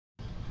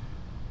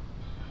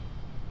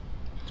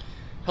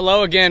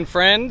Hello again,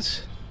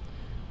 friends.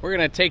 We're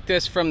gonna take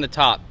this from the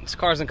top. It's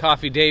Cars and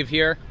Coffee Dave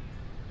here,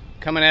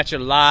 coming at you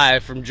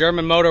live from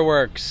German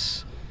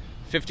Motorworks,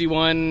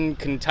 51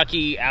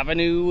 Kentucky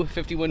Avenue,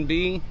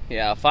 51B.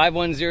 Yeah,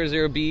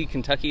 5100B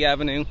Kentucky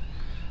Avenue.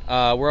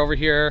 We're over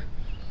here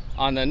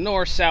on the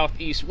north, south,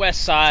 east,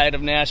 west side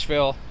of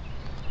Nashville.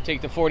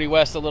 Take the 40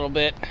 west a little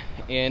bit,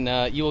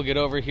 and you will get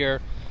over here.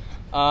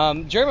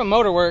 German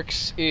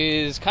Motorworks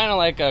is kind of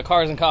like a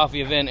Cars and Coffee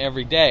event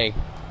every day.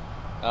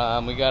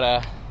 We got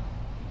a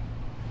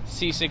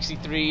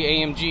C63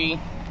 AMG.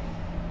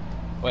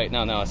 Wait,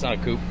 no, it's not a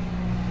coupe.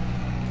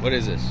 What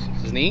is this?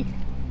 Is this an E?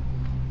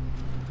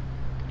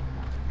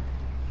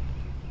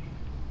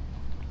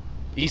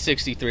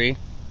 E63.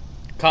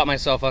 Caught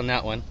myself on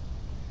that one.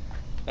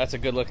 That's a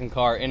good looking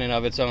car in and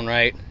of its own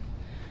right.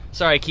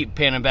 Sorry I keep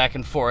panning back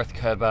and forth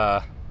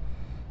because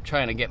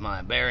trying to get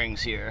my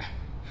bearings here.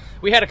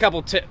 We had a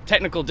couple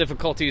technical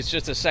difficulties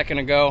just a second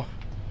ago.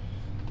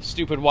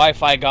 Stupid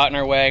Wi-Fi got in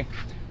our way.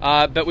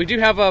 But we do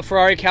have a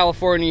Ferrari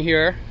California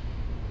here.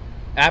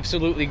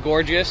 Absolutely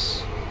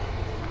gorgeous.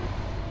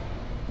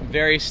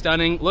 Very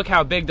stunning. Look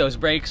how big those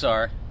brakes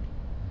are.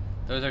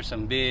 Those are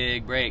some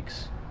big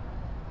brakes.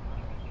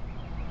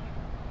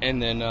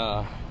 And then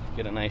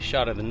get a nice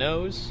shot of the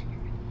nose.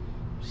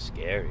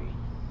 Scary.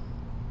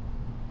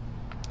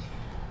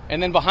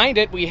 And then behind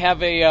it we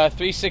have a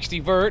 360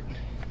 vert.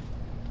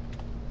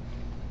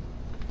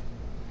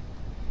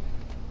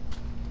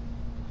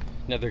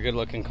 Another good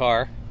looking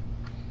car.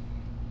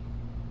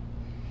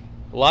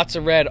 Lots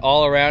of red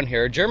all around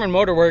here. German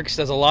Motorworks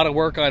does a lot of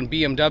work on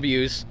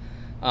BMWs,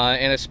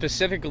 and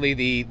specifically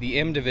the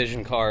M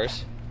Division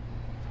cars.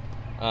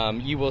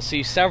 You will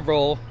see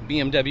several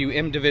BMW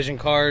M Division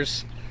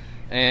cars,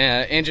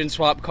 engine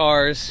swap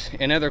cars,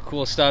 and other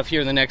cool stuff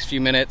here in the next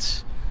few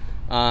minutes.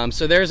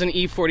 So there's an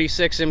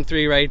E46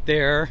 M3 right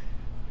there.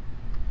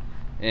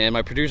 And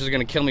my producer's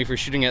gonna kill me for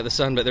shooting at the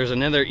sun, but there's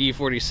another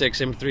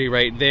E46 M3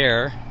 right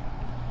there.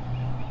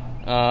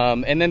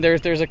 And then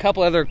there's a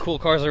couple other cool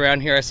cars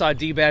around here. I saw a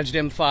debadged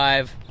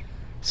M5,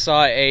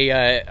 saw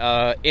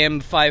a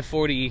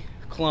M540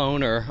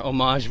 clone or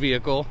homage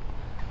vehicle,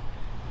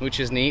 which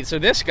is neat. So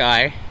this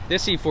guy,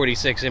 this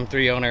E46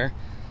 M3 owner,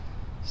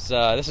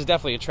 this is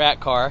definitely a track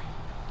car.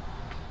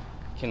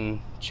 You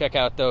can check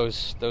out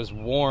those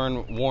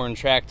worn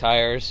track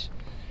tires.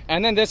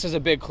 And then this is a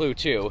big clue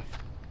too.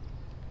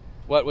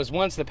 What was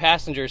once the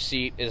passenger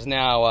seat is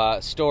now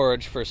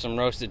storage for some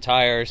roasted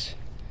tires.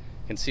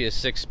 Can see a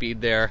 6-speed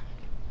there.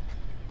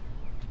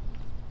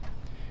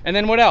 And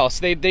then what else?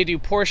 They do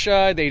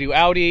Porsche, they do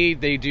Audi,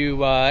 they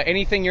do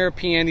anything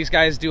European. These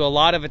guys do a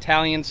lot of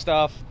Italian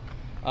stuff,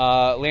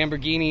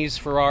 Lamborghinis,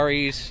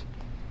 Ferraris,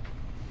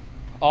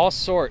 all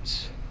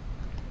sorts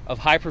of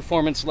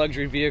high-performance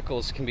luxury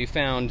vehicles can be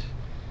found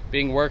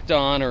being worked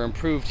on or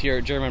improved here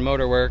at German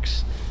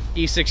Motorworks.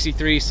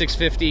 E63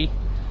 650,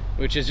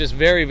 which is just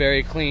very,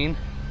 very clean.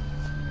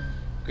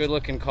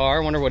 Good-looking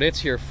car. Wonder what it's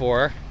here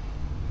for.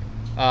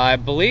 I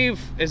believe,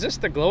 is this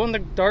the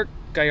glow-in-the-dark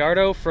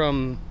Gallardo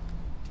from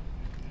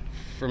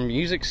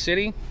Music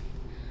City?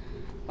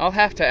 I'll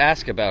have to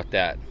ask about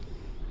that,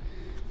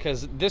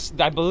 because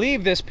I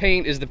believe this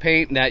paint is the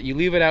paint that you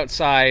leave it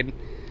outside,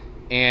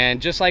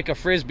 and just like a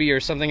Frisbee or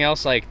something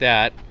else like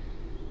that,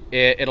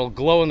 it'll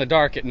glow in the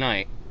dark at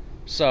night.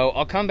 So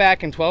I'll come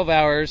back in 12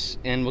 hours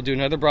and we'll do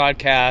another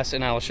broadcast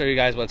and I'll show you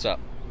guys what's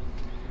up.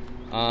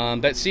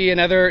 But see,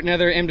 another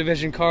M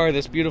Division car,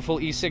 this beautiful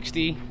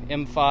E60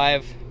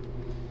 M5.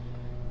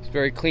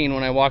 Very clean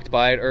when I walked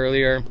by it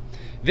earlier.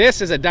 This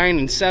is a Dine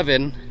in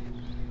 7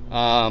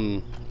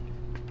 and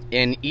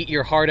Eat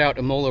Your Heart Out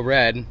Imola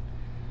Red.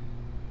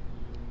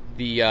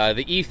 The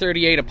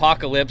E38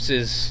 apocalypse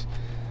is,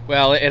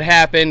 well, it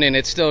happened and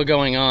it's still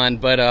going on,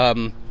 but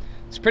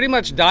it's pretty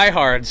much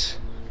diehards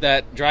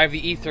that drive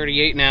the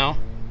E38 now.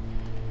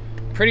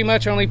 Pretty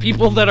much only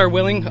people that are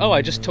willing, oh,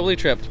 I just totally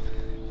tripped.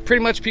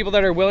 Pretty much people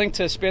that are willing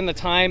to spend the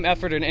time,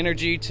 effort, and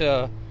energy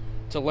to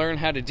learn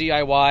how to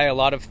DIY a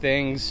lot of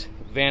things.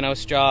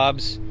 Vanos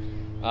jobs,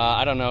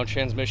 I don't know,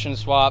 transmission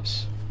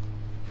swaps.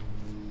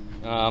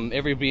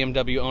 Every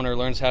BMW owner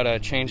learns how to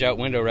change out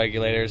window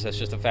regulators. That's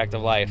just a fact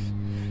of life.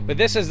 But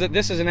this is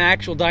an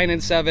actual Dine in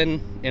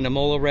 7 in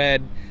Imola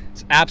Red.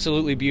 It's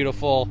absolutely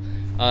beautiful.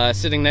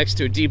 Sitting next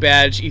to a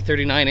debadged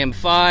E39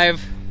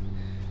 M5.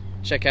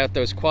 Check out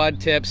those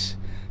quad tips.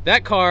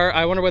 That car,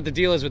 I wonder what the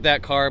deal is with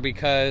that car,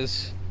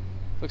 because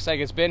looks like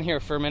it's been here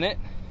for a minute.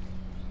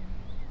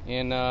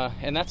 And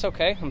that's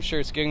okay. I'm sure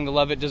it's getting the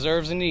love it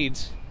deserves and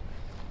needs.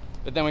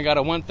 But then we got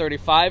a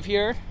 135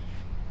 here.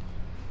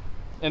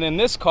 And then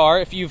this car,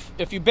 if you've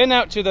been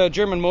out to the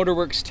German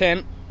Motorworks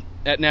tent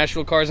at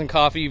Nashville Cars and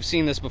Coffee, you've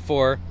seen this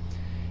before.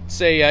 It's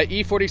a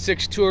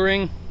E46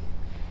 Touring,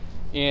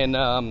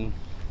 and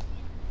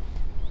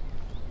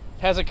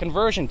has a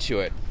conversion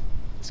to it.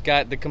 It's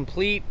got the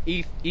complete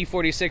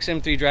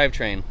E46 M3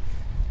 drivetrain.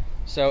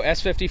 So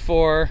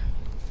S54, I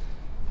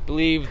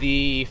believe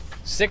the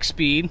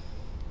 6-speed.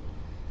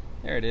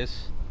 There it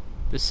is,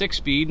 the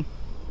 6-speed,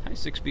 high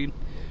 6-speed,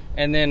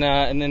 and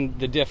then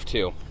the diff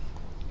 2.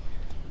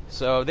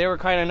 So they were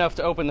kind enough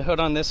to open the hood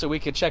on this so we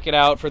could check it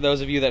out for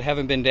those of you that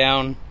haven't been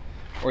down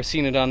or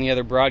seen it on the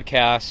other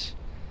broadcasts.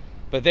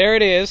 But there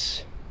it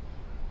is.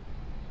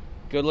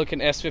 Good looking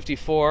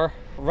S54,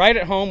 right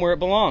at home where it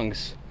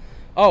belongs.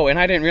 Oh, and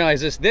I didn't realize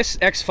this. This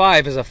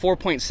X5 is a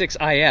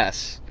 4.6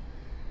 IS,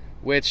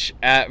 which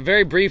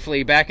very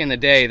briefly back in the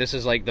day, this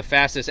is like the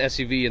fastest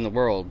SUV in the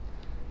world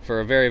for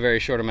a very, very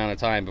short amount of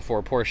time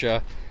before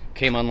Porsche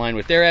came online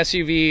with their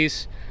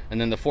SUVs, and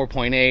then the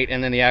 4.8,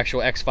 and then the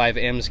actual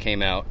X5Ms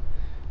came out.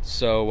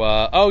 So,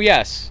 oh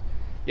yes,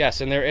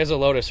 yes, and there is a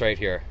Lotus right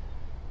here.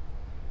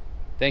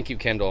 Thank you,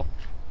 Kendall.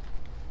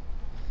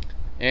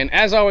 And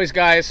as always,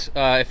 guys,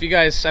 if you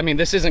guys, I mean,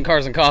 this isn't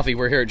Cars and Coffee,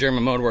 we're here at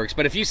German Motorworks,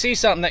 but if you see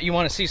something that you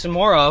want to see some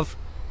more of,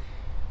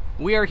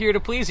 we are here to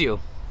please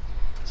you.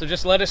 So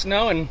just let us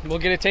know and we'll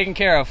get it taken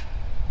care of.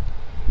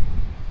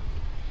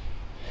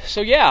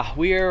 So yeah,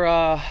 we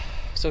are,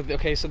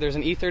 okay, so there's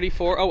an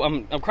E34. Oh,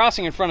 I'm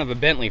crossing in front of a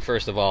Bentley,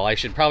 first of all. I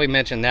should probably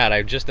mention that.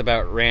 I just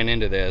about ran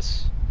into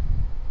this.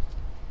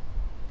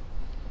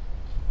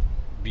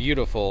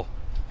 Beautiful,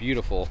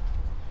 beautiful.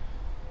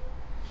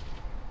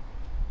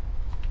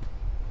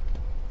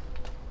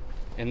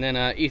 And then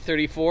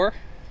E34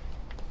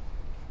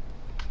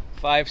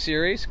 5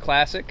 Series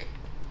Classic.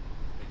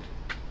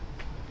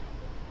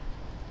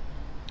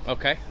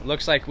 Okay,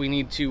 looks like we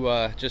need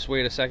to just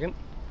wait a second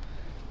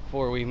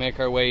before we make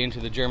our way into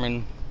the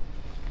German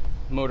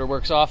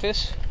Motorworks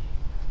office.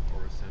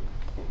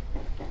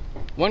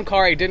 One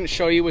car I didn't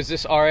show you was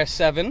this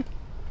RS7.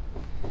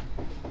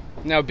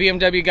 Now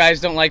BMW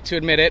guys don't like to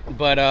admit it,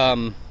 but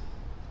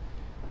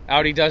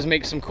Audi does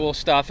make some cool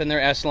stuff in their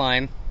S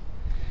line.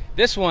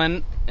 This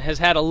one has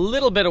had a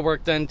little bit of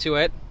work done to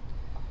it,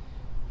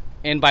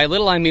 and by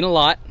little I mean a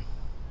lot.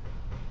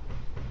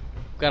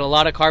 Got a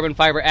lot of carbon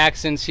fiber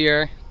accents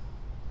here.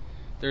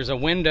 There's a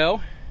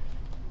window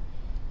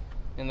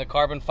in the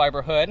carbon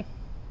fiber hood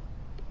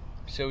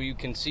so you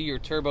can see your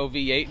turbo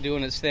V8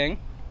 doing its thing.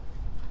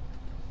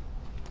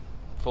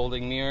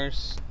 Folding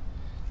mirrors.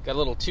 Got a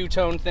little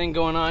two-tone thing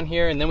going on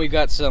here, and then we've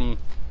got some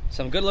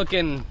good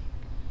looking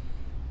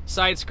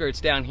side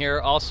skirts down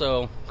here,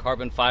 also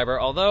carbon fiber,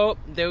 although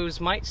those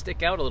might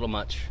stick out a little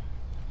much.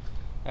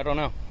 I don't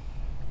know.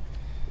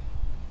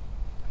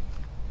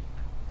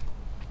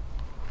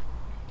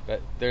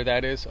 But there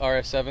that is,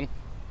 RS7. Have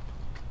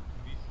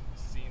you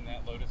seen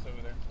that Lotus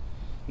over there?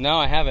 No,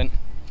 I haven't. Why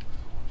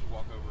don't you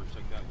walk over and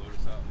check that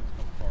Lotus out? There's a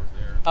couple cars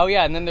there. Oh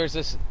yeah, and then there's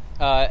this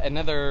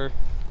another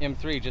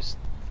M3 just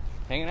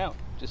hanging out,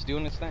 just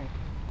doing its thing.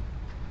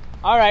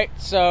 All right,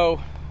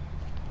 so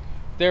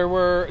there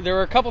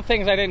were a couple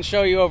things I didn't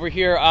show you over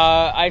here.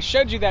 I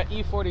showed you that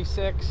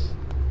E46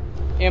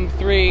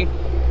 M3,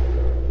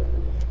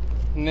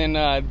 and then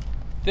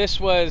this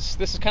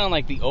is kind of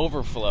like the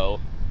overflow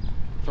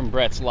from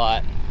Brett's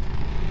lot.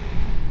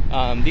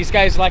 These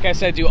guys, like I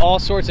said, do all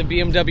sorts of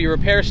BMW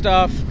repair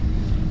stuff,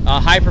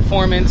 high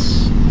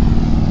performance,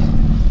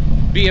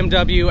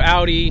 BMW,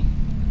 Audi,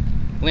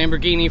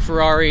 Lamborghini,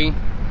 Ferrari,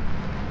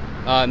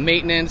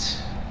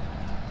 maintenance.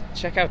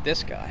 Check out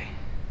this guy.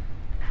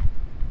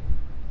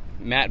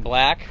 Matte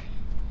black,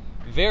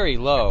 very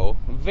low,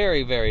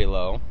 very, very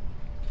low.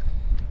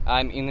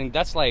 I mean,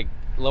 that's like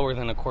lower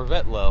than a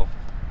Corvette low.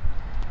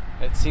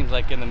 It seems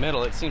like in the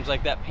middle, it seems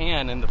like that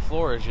pan and the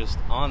floor is just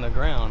on the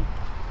ground.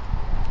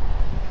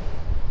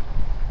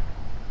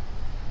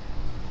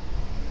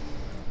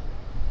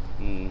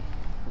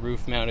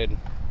 Roof mounted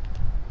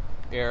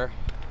air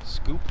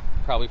scoop,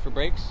 probably for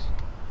brakes.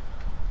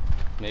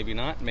 Maybe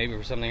not, maybe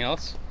for something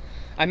else.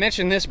 I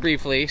mentioned this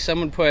briefly.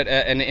 Someone put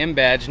an M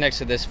badge next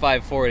to this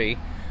 540.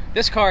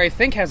 This car, I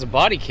think, has a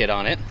body kit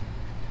on it,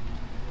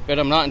 but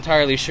I'm not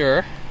entirely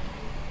sure.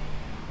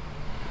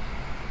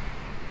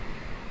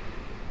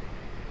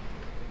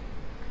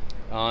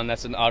 Oh, and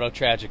that's an auto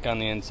tragic on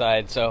the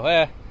inside,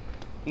 so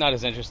not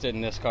as interested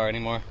in this car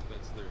anymore.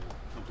 That's their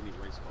company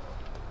race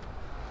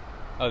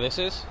car. Oh, this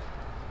is?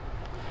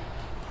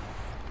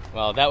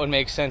 Well, that would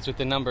make sense with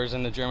the numbers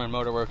and the German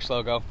Motorworks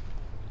logo.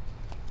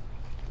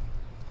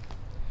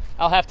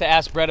 I'll have to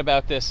ask Brett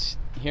about this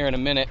here in a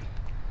minute.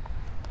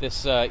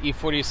 This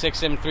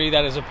E46 M3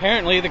 that is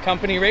apparently the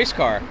company race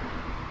car.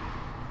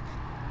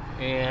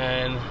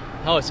 And,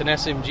 oh, it's an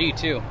SMG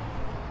too.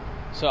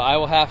 So I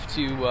will have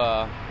to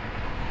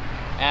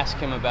ask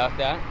him about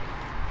that.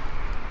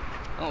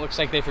 Oh, it looks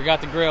like they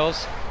forgot the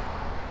grills.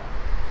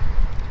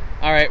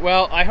 All right,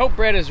 well, I hope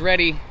Brett is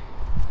ready,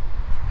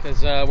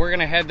 because we're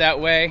gonna head that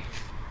way,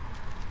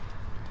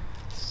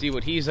 see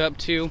what he's up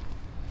to.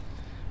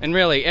 And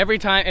really, every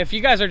time, if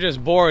you guys are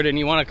just bored and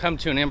you want to come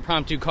to an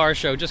impromptu car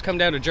show, just come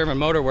down to German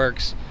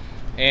Motorworks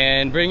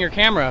and bring your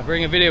camera,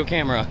 bring a video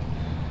camera,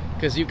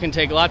 because you can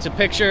take lots of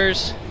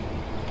pictures,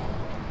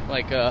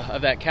 like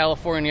of that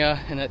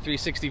California and that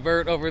 360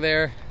 vert over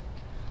there,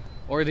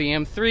 or the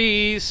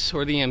M3s,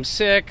 or the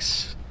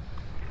M6,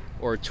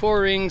 or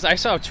Tourings. I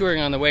saw a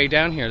Touring on the way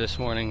down here this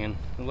morning and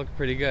it looked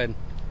pretty good.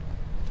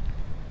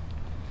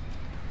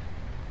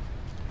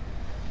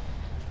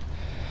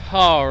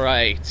 All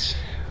right,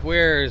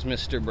 where's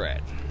Mr.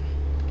 Brett?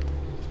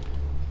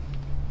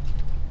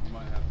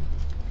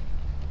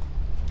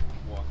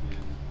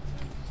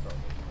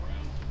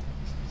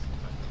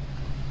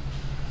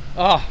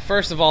 Oh,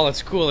 first of all,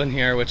 it's cool in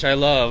here, which I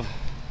love.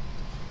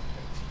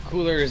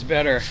 Cooler is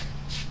better.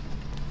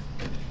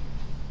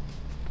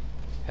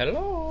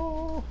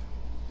 Hello?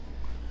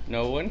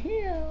 No one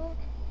here.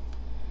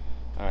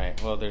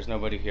 Alright, well, there's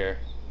nobody here.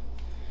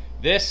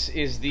 This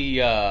is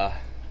the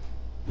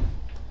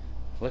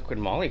liquid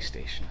moly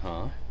station,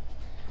 huh?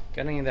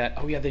 Got any of that?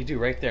 Oh yeah, they do,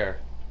 right there.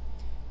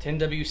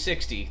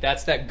 10W60.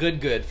 That's that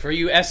good. For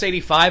you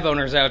S85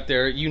 owners out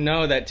there, you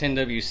know that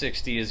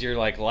 10W60 is your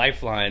like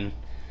lifeline.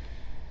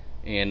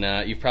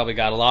 And you've probably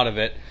got a lot of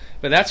it.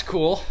 But that's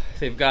cool.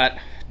 They've got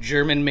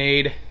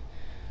German-made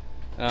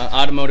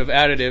automotive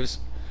additives.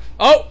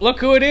 Oh, look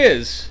who it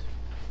is.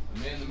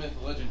 The man, the myth,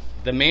 the legend.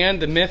 The man,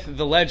 the myth,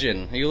 the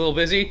legend. Are you a little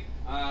busy?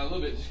 A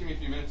little bit. Just give me a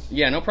few minutes.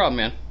 Yeah, no problem,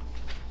 man.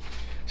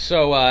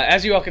 So,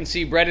 as you all can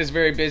see, Brett is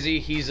very busy.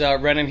 He's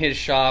running his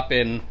shop,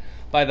 and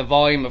by the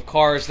volume of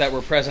cars that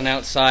were present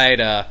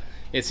outside,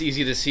 it's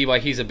easy to see why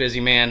he's a busy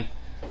man.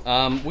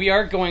 We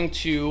are going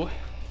to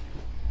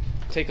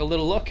take a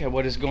little look at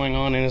what is going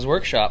on in his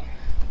workshop.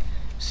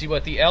 See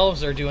what the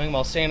elves are doing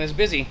while Santa's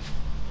busy.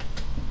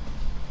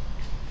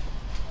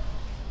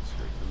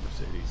 Straight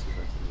to Mercedes.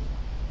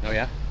 Oh,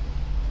 yeah?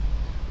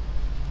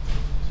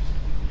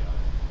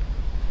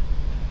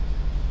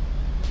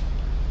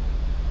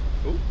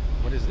 Ooh,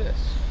 what is this?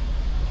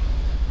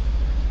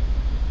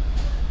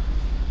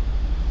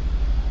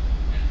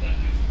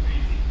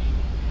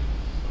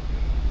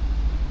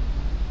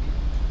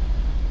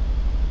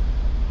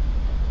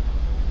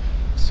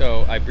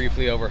 So I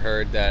briefly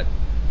overheard that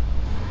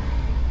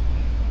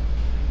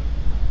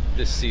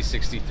this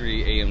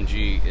C63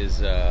 AMG is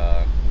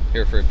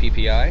here for a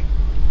PPI.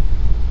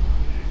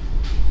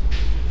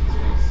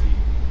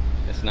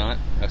 It's not?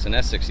 Oh, it's an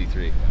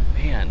S63.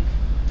 Man,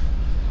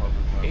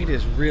 it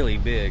is really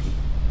big.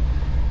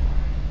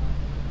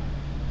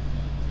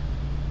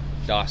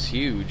 Das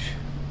huge.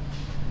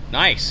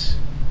 Nice.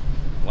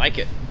 Like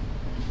it.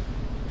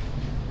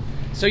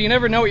 So you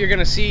never know what you're going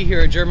to see here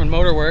at German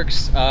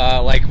Motorworks.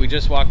 Like we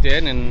just walked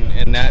in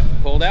and that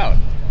pulled out.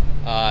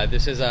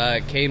 This is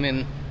a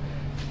Cayman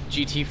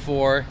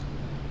GT4.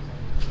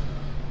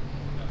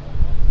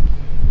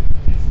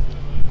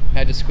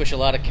 Had to squish a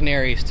lot of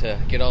canaries to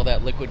get all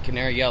that liquid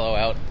canary yellow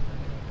out.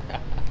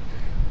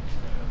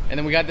 And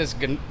then we got this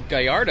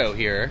Gallardo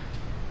here,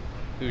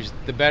 who's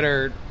the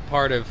better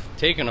part of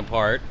taken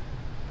apart.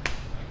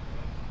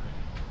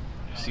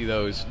 See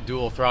those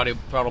dual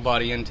throttle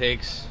body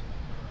intakes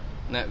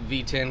and that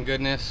V10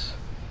 goodness.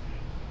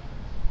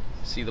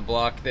 See the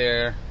block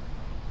there.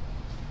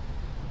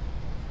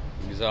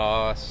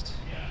 Exhaust.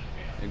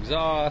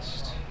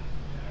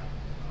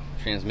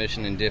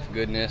 Transmission and diff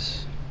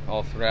goodness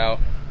all throughout.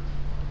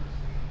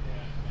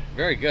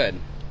 Very good.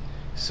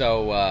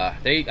 So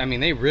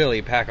they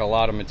really pack a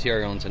lot of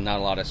material into not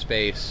a lot of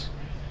space.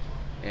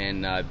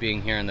 And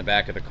being here in the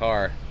back of the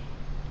car,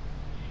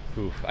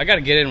 oof, I got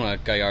to get in with a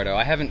Gallardo.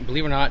 I haven't,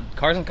 believe it or not,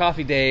 Cars and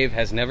Coffee Dave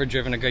has never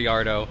driven a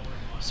Gallardo.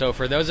 So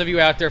for those of you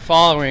out there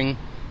following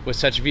with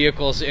such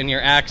vehicles in your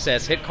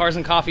access, hit Cars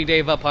and Coffee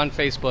Dave up on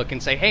Facebook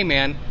and say, hey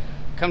man,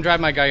 come drive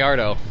my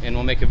Gallardo, and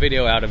we'll make a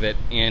video out of it,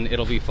 and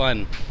it'll be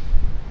fun.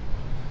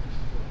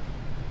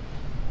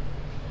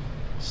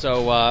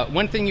 So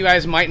one thing you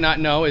guys might not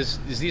know is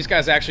these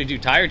guys actually do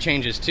tire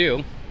changes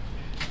too.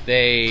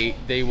 They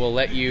will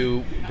let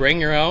you bring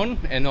your own,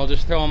 and they'll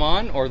just throw them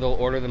on, or they'll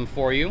order them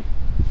for you,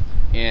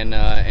 and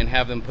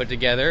have them put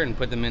together and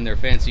put them in their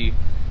fancy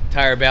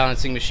tire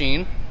balancing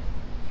machine.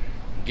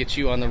 Get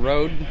you on the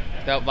road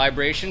without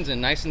vibrations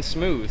and nice and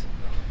smooth.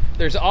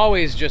 There's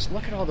always just,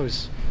 look at all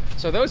those.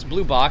 So those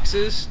blue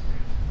boxes,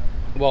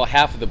 well,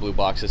 half of the blue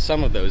boxes,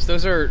 some of those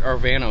are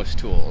Vanos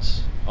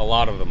tools. A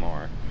lot of them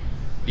are.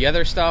 The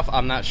other stuff,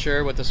 I'm not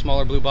sure what the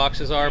smaller blue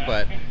boxes are,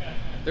 but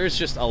there's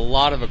just a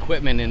lot of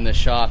equipment in the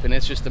shop, and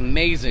it's just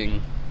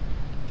amazing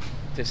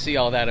to see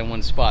all that in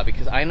one spot,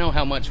 because I know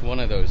how much one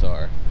of those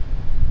are.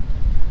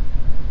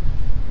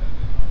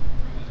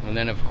 And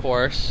then, of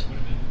course,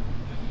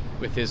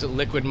 with his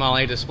liquid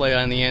moly display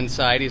on the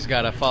inside, he's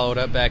got a followed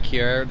up back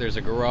here. There's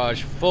a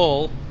garage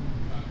full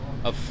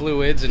of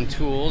fluids and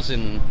tools,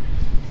 and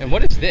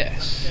what is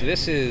this?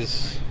 This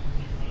is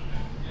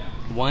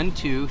 1,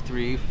 2,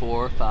 3,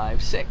 4,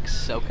 5,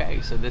 6. Okay,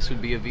 so this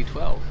would be a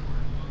V12.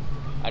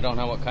 I don't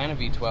know what kind of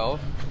V12,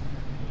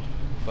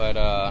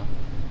 but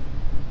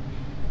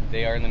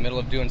they are in the middle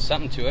of doing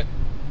something to it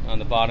on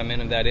the bottom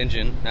end of that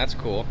engine. That's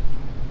cool.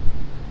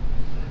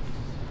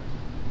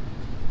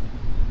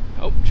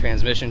 Oh,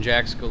 transmission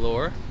jacks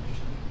galore.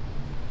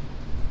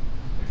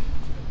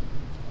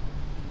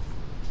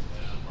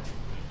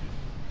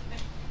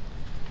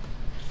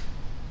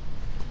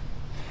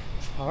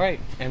 All right,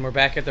 and we're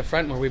back at the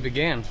front where we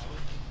began.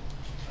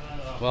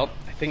 Well,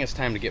 I think it's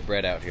time to get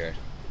Brett out here.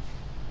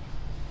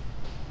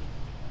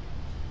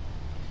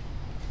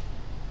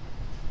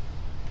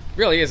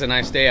 Really is a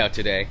nice day out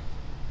today.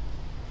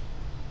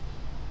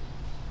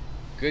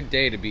 Good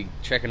day to be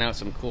checking out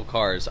some cool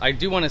cars. I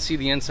do want to see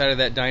the inside of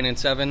that Dyna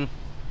 7,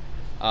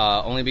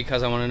 only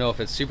because I want to know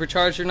if it's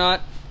supercharged or not.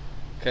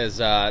 because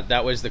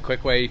that was the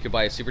quick way. You could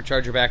buy a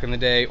supercharger back in the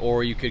day,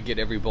 or you could get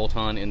every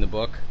bolt-on in the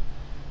book.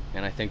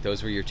 And I think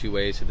those were your two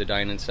ways to the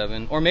Dyna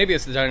 7. Or maybe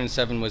it's the Dyna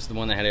 7 was the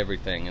one that had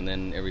everything, and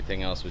then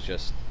everything else was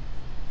just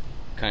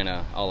kind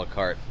of a la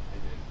carte.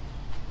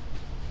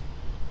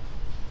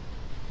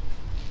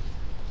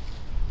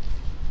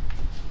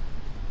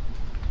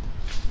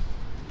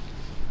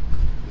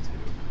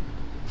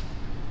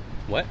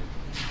 What?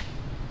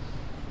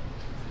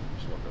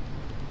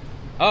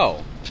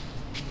 Oh.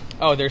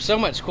 Oh, there's so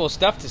much cool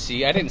stuff to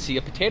see. I didn't see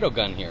a potato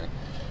gun here.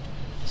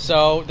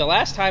 So the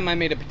last time I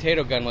made a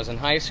potato gun was in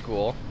high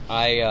school.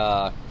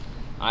 I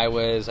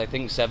was, I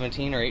think,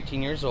 17 or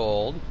 18 years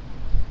old,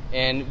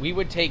 and we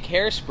would take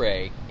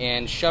hairspray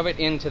and shove it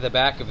into the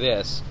back of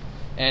this,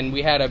 and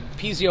we had a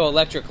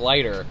piezoelectric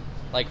lighter,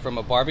 like from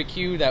a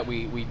barbecue, that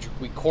we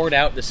cored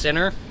out the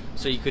center,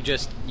 so you could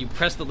just, you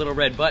press the little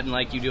red button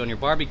like you do on your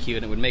barbecue,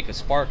 and it would make a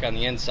spark on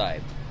the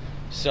inside.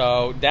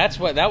 So that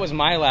was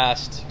my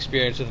last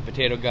experience with a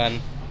potato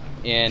gun,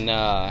 and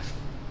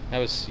that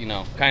was, you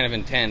know, kind of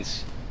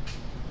intense.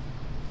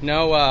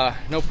 No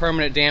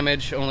permanent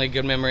damage, only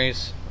good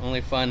memories,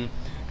 only fun.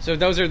 So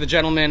those are the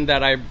gentlemen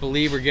that I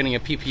believe are getting a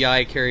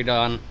PPI carried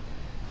on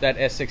that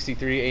S63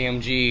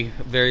 AMG,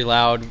 very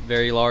loud,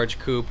 very large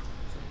coupe.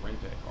 It's a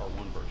Rentec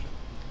R1 version.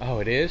 Oh,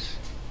 it is?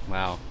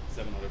 Wow.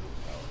 700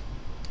 horsepower.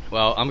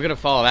 Well, I'm gonna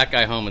follow that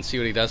guy home and see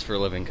what he does for a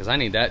living, because I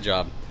need that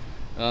job.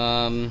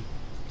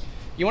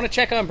 You want to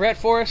check on Brett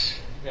for us?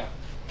 Yeah.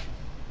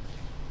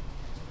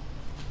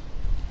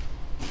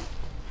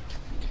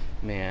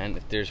 Man,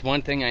 if there's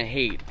one thing I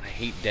hate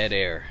dead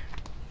air.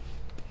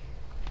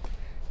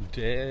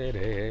 Dead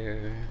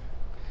air.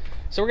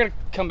 So we're going to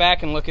come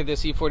back and look at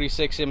this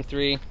E46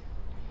 M3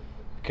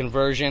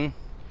 conversion.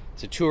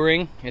 It's a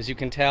touring, as you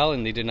can tell,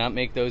 and they did not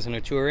make those in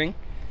a touring.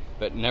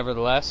 But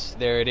nevertheless,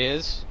 there it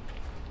is.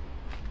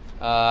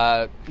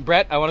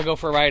 Brett, I want to go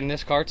for a ride in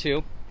this car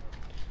too.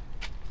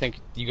 I think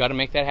you got to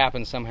make that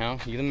happen somehow.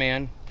 You're the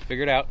man.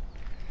 Figure it out.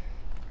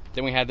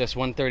 Then we had this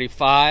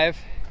 135.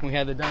 We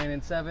had the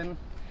Dyna 7.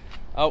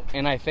 Oh,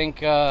 and I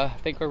think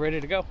we're ready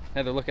to go.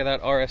 Another look at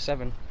that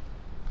RS7.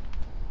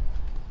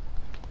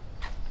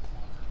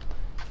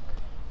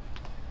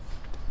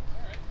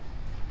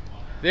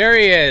 There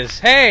he is.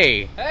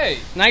 Hey. Hey.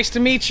 Nice to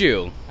meet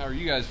you. How are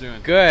you guys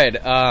doing?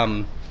 Good.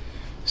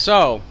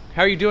 So,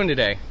 how are you doing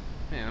today?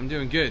 Man, I'm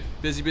doing good.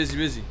 Busy, busy,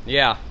 busy.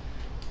 Yeah.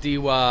 Do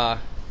you,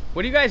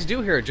 what do you guys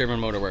do here at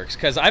German Motorworks?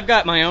 Because I've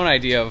got my own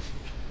idea of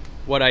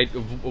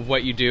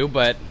what you do,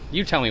 but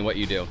you tell me what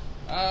you do.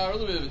 We're a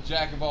little bit of a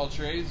jack of all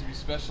trades. We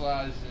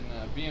specialize in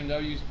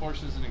BMWs,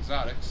 Porsches, and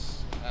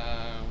exotics.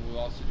 We'll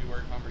also do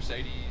work on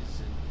Mercedes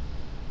and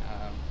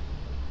a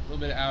little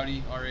bit of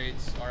Audi,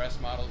 R8s,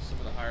 RS models, some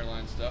of the higher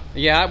line stuff.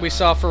 Yeah, we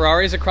saw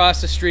Ferraris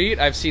across the street.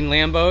 I've seen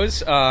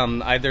Lambos.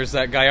 There's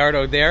that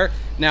Gallardo there.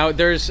 Now,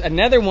 there's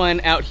another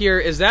one out here.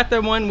 Is that the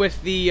one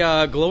with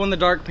the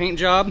glow-in-the-dark paint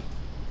job?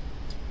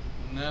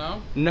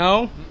 No.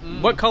 No?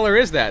 Mm-mm. What color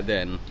is that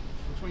then?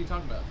 Which one are you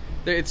talking about?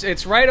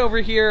 It's right over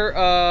here,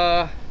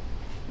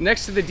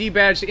 next to the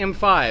D-badged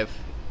M5,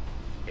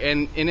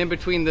 and in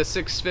between the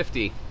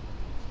 650.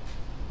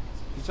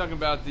 You're talking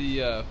about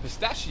the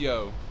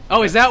pistachio.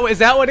 Oh, is that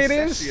what it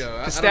is?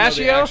 Pistachio. Pistachio? I don't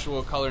know the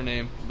actual color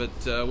name, but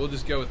we'll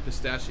just go with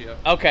pistachio.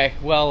 Okay,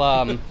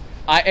 well,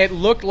 it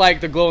looked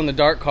like the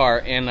glow-in-the-dark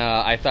car, and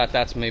I thought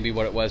that's maybe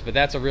what it was, but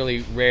that's a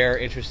really rare,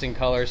 interesting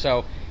color.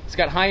 So it's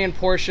got high-end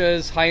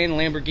Porsches, high-end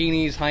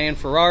Lamborghinis, high-end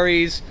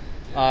Ferraris.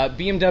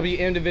 BMW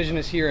M Division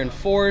is here in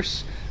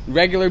force.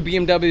 Regular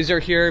BMWs are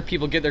here.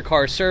 People get their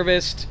cars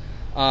serviced.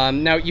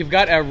 Now, you've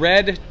got a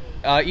red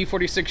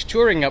E46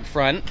 Touring up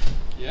front.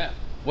 Yeah.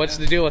 What's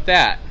the deal with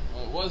that?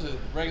 Well, it was a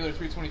regular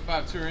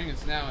 325 Touring.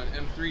 It's now an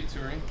M3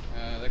 Touring.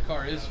 That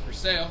car is for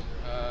sale,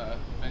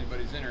 if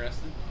anybody's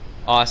interested.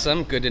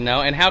 Awesome. Good to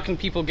know. And how can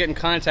people get in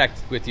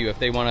contact with you if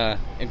they want to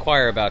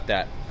inquire about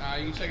that?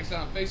 You can check us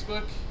out on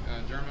Facebook,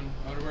 German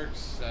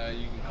Motorworks.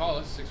 You can call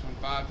us,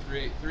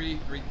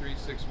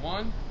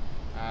 615-383-3361.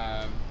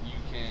 You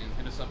can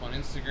hit us up on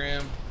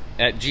Instagram.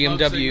 At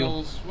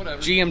GMW,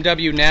 whatever.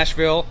 GMW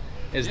Nashville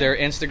is their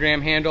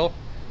Instagram handle.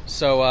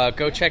 So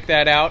go check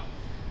that out.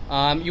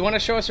 You want to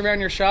show us around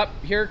your shop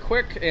here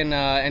quick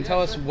and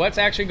tell us what's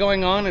actually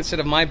going on instead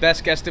of my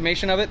best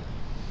guesstimation of it?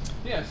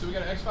 Yeah, so we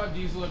got an X5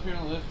 diesel up here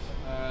on the lift.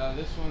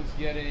 This one's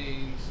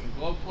getting some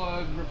glow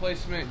plug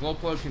replacement, glow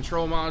plug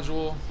control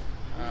module,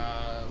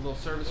 a little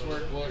service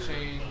work, oil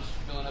change,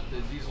 filling up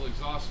the diesel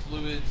exhaust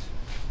fluids.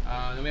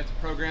 Then we have to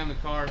program the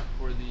car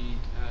for the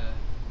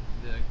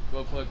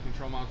glow plug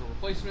control module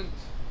replacement.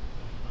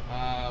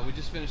 We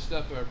just finished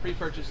up our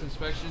pre-purchase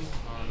inspection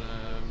on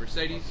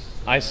Mercedes.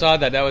 I saw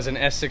that. That was an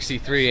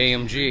S63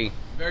 AMG.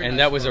 Very and nice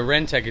that was car. a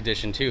Rentec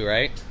edition too,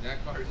 right?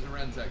 That car is a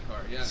Rentec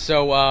car, yeah.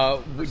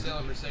 So, For sale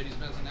at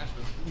Mercedes-Benz in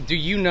Nashville. do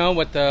you know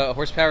what the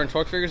horsepower and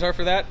torque figures are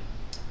for that?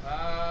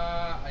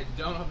 I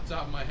don't off the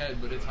top of my head,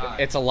 but it's high.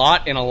 It's a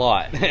lot and a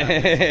lot. Yeah,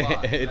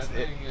 it's a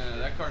lot.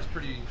 That car's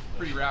pretty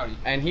rowdy.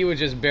 And he was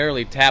just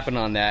barely tapping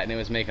on that, and it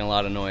was making a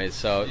lot of noise.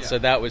 So, Yeah. so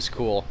that was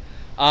cool.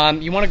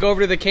 You want to go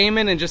over to the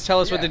Cayman and just tell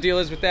us what the deal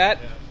is with that?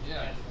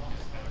 Yeah.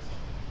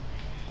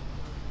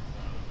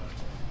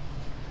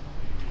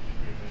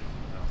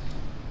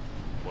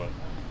 What?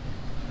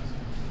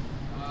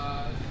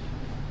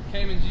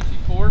 Cayman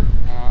GT4.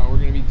 We're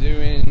going to be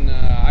doing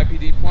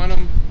IPD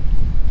plenum,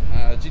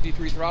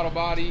 GT3 throttle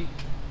body.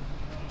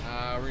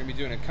 We're going to be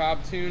doing a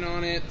Cobb tune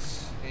on it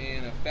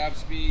and a Fab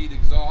Speed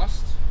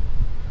exhaust.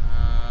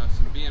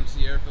 Some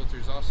BMC air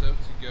filters also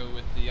to go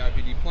with the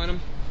IPD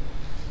plenum.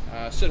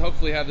 Should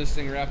hopefully have this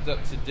thing wrapped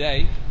up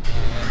today.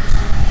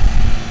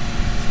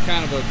 It's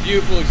kind of a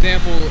beautiful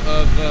example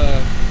of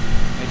a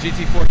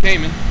GT4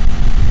 Cayman.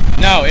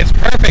 No, it's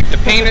perfect.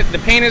 The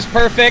paint is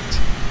perfect.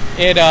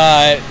 It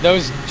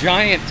those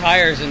giant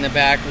tires in the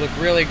back look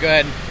really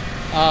good.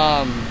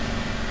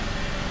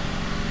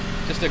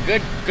 Just a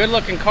good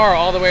looking car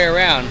all the way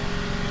around.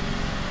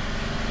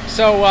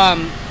 So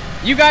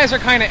you guys are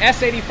kind of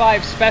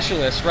S85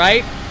 specialists,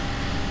 right?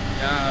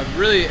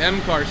 Really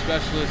M-car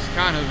specialists,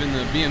 kind of in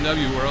the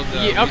BMW world.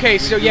 Yeah, okay,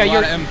 so yeah,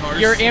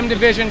 you're M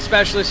division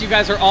specialists. You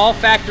guys are all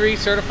factory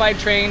certified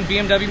trained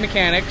BMW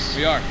mechanics.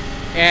 We are.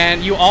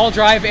 And you all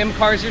drive M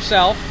cars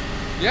yourself.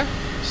 Yeah.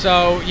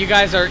 So you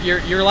guys are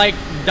you're like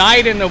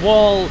dyed in the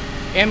wool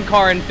M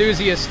car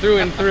enthusiasts through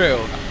and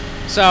through.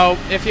 So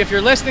if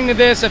you're listening to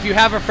this, if you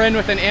have a friend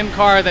with an M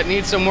car that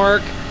needs some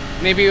work,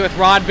 maybe with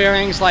rod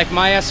bearings like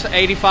my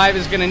S85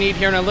 is going to need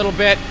here in a little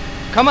bit,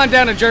 come on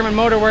down to German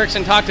Motorworks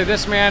and talk to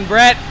this man,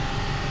 Brett.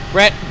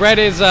 Brett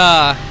is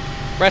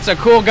Brett's a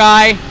cool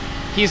guy.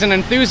 He's an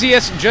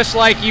enthusiast just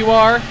like you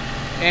are,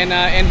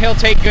 and he'll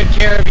take good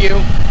care of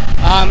you.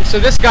 So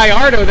this guy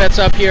Ardo that's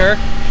up here,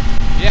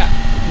 yeah.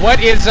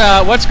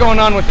 What's going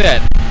on with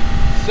it?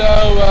 So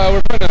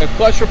we're putting a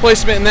clutch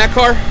replacement in that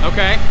car.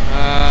 Okay.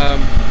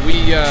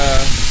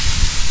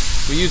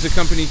 We use a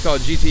company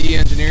called GTE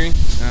Engineering.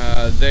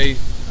 They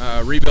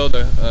rebuild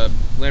a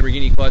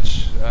Lamborghini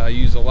clutch.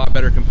 Use a lot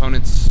better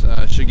components.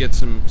 Should get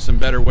some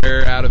better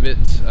wear out of it.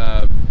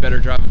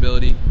 Better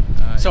drivability.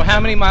 So how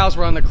many miles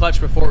were on the clutch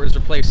before it was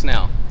replaced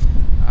now?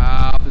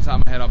 Off the top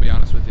of my head, I'll be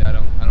honest with you, I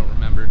don't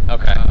remember.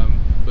 Okay.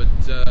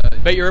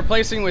 But you're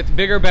replacing with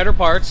bigger, better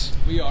parts.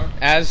 We are.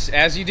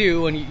 As you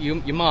do when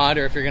you mod,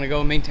 or if you're going to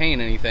go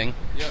maintain anything.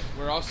 Yep.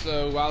 We're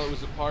also, while it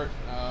was apart,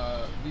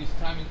 these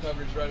timing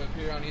covers right up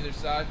here on either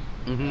side,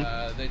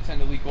 they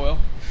tend to leak oil.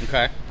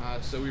 Okay.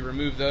 So we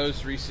removed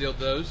those, resealed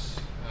those,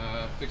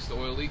 fixed the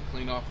oil leak,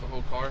 cleaned off the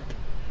whole car.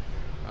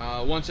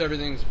 Once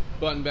everything's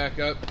buttoned back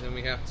up, then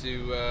we have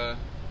to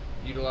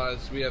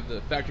we have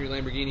the factory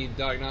Lamborghini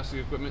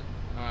diagnostic equipment.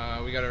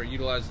 We got to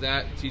utilize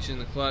that, teaching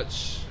the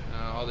clutch,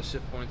 all the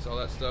shift points, all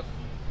that stuff.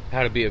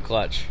 How to be a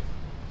clutch.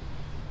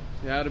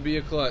 How to be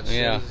a clutch.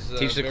 Yeah, is,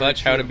 teach the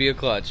clutch how to be a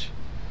clutch.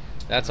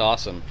 That's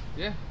awesome.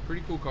 Yeah,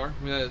 pretty cool car.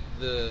 I mean,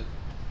 the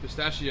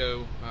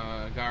Pistachio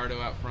Gallardo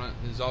out front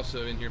is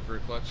also in here for a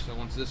clutch, so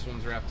once this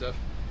one's wrapped up,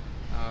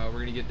 we're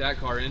going to get that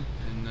car in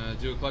and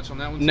do a clutch on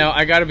that one too. No,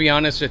 I got to be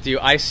honest with you,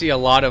 I see a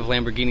lot of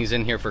Lamborghinis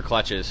in here for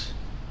clutches.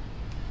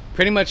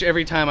 Pretty much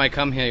every time I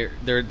come here,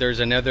 there's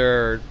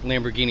another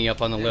Lamborghini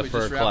up on the lift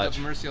for a clutch.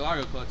 We just wrapped up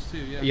a Murcielago clutch too,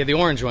 yeah. Yeah, the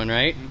orange one,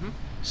 right? Mm-hmm.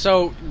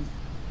 So,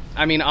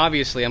 I mean,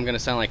 obviously I'm going to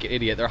sound like an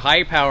idiot. They're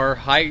high power,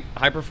 high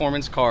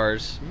performance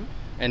cars,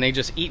 and they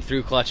just eat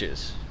through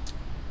clutches.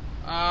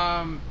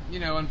 You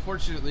know,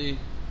 unfortunately,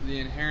 the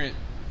inherent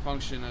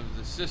function of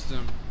the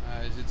system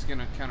is it's going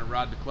to kind of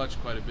rod the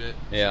clutch quite a bit.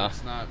 Yeah. So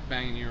it's not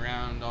banging you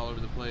around all over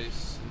the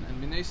place. And, I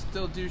mean, they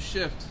still do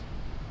shift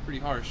pretty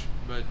harsh,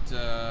 but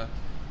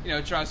you know,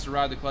 it tries to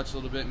ride the clutch a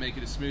little bit, make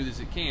it as smooth as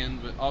it can,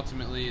 but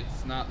ultimately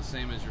it's not the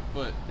same as your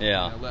foot.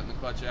 Yeah. You know, letting the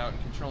clutch out and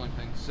controlling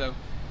things. So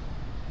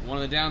one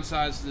of the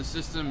downsides to the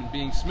system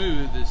being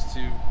smooth is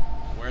to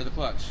wear the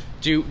clutch.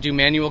 Do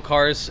manual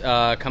cars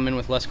come in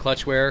with less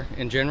clutch wear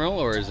in general,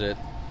 or is it?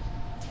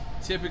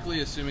 Typically,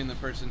 assuming the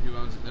person who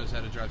owns it knows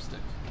how to drive stick.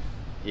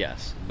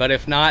 Yes, but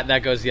if not, that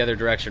goes the other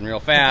direction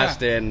real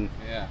fast, and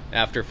yeah.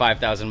 After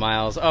 5,000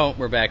 miles, oh,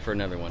 we're back for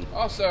another one.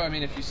 Also, I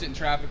mean, if you sit in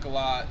traffic a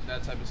lot,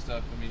 that type of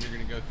stuff, I mean, you're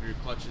going to go through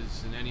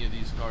clutches in any of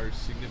these cars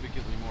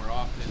significantly more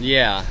often.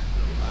 Yeah.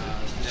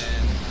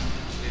 Than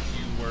if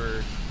you were,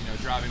 you know,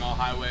 driving all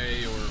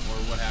highway or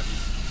what have you.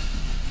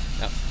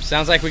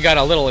 Sounds like we got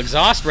a little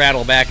exhaust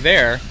rattle back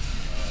there.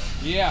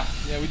 Yeah,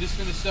 we just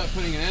finished up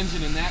putting an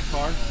engine in that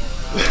car.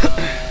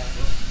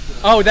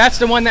 Oh, that's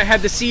the one that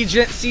had the seized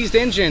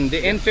engine,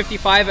 the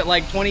N55 at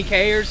like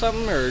 20K or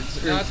something, or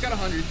no, it's got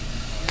 100. Yeah,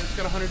 it's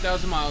got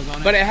 100,000 miles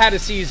on it. But it had a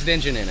seized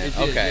engine in it. It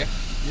did, okay.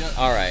 Yeah. Yep.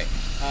 All right.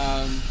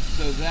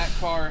 So that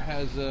car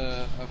has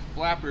a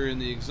flapper in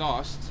the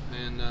exhaust,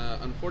 and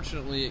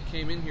unfortunately, it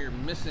came in here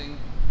missing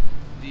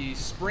the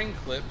spring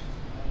clip,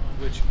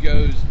 which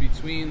goes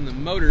between the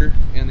motor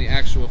and the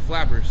actual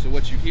flapper. So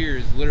what you hear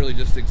is literally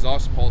just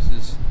exhaust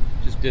pulses.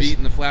 Just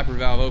beating the flapper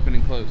valve open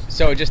and closed.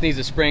 So it just needs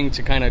a spring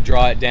to kind of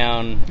draw it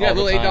down. Yeah, a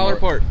little $8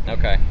 part.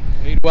 Okay.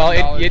 Well,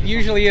 it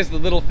usually is the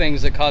little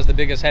things that cause the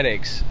biggest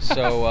headaches.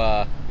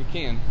 So it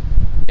can.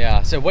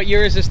 Yeah. So what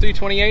year is this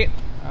 328?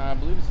 I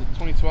believe it's a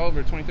 2012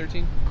 or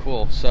 2013.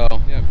 Cool. So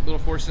yeah, little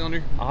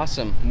 4-cylinder.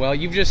 Awesome. Well,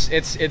 you've just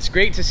it's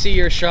great to see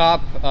your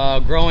shop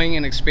growing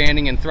and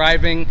expanding and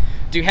thriving.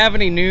 Do you have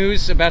any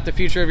news about the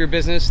future of your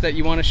business that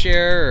you want to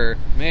share, or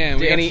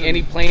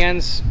any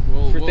plans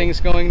for things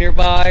going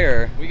nearby?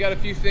 Or we got a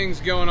few things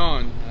going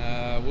on.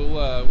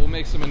 We'll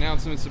make some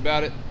announcements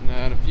about it in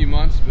a few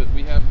months, but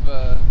we have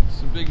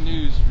some big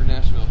news for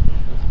Nashville.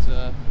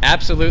 But,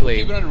 absolutely.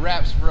 We'll keep it under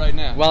wraps for right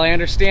now. Well, I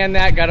understand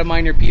that. Got to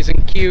mind your P's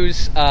and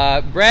Q's.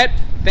 Brett,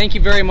 thank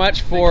you very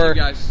much for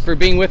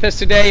being with us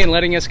today and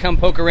letting us come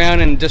poke around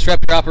and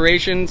disrupt your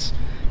operations.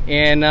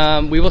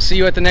 And we will see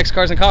you at the next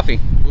Cars and Coffee.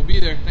 We'll be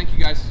there. Thank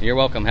you, guys. You're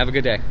welcome. Have a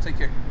good day. Take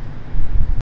care.